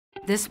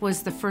This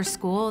was the first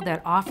school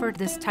that offered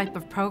this type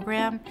of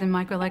program in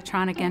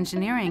microelectronic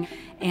engineering,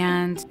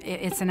 and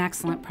it's an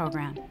excellent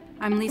program.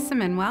 I'm Lisa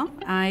Minwell.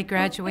 I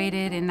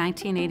graduated in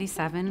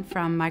 1987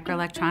 from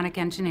Microelectronic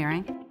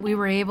Engineering. We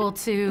were able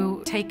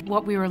to take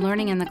what we were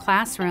learning in the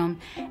classroom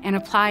and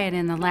apply it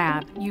in the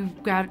lab.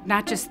 You've got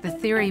not just the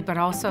theory, but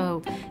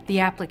also the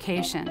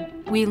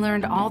application. We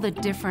learned all the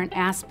different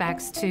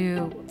aspects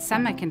to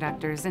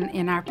semiconductors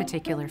in our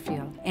particular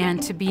field.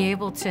 And to be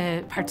able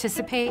to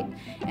participate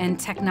in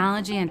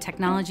technology and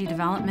technology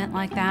development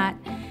like that,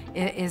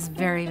 it is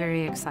very,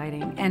 very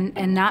exciting.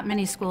 And not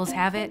many schools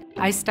have it.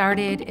 I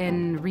started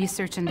in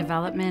research and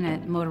development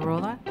at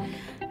Motorola,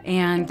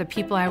 and the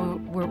people I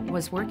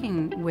was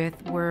working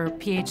with were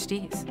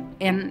PhDs.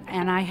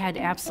 And I had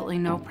absolutely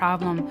no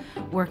problem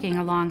working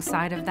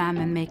alongside of them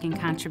and making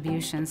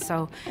contributions,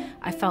 so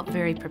I felt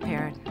very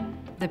prepared.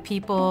 The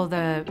people,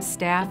 the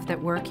staff that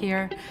work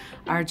here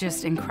are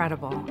just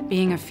incredible.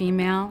 Being a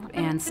female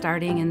and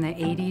starting in the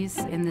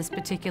 80s in this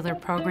particular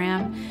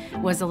program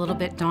was a little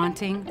bit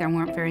daunting. There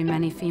weren't very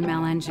many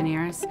female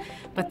engineers,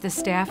 but the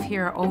staff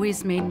here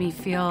always made me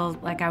feel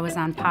like I was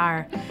on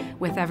par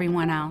with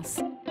everyone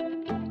else.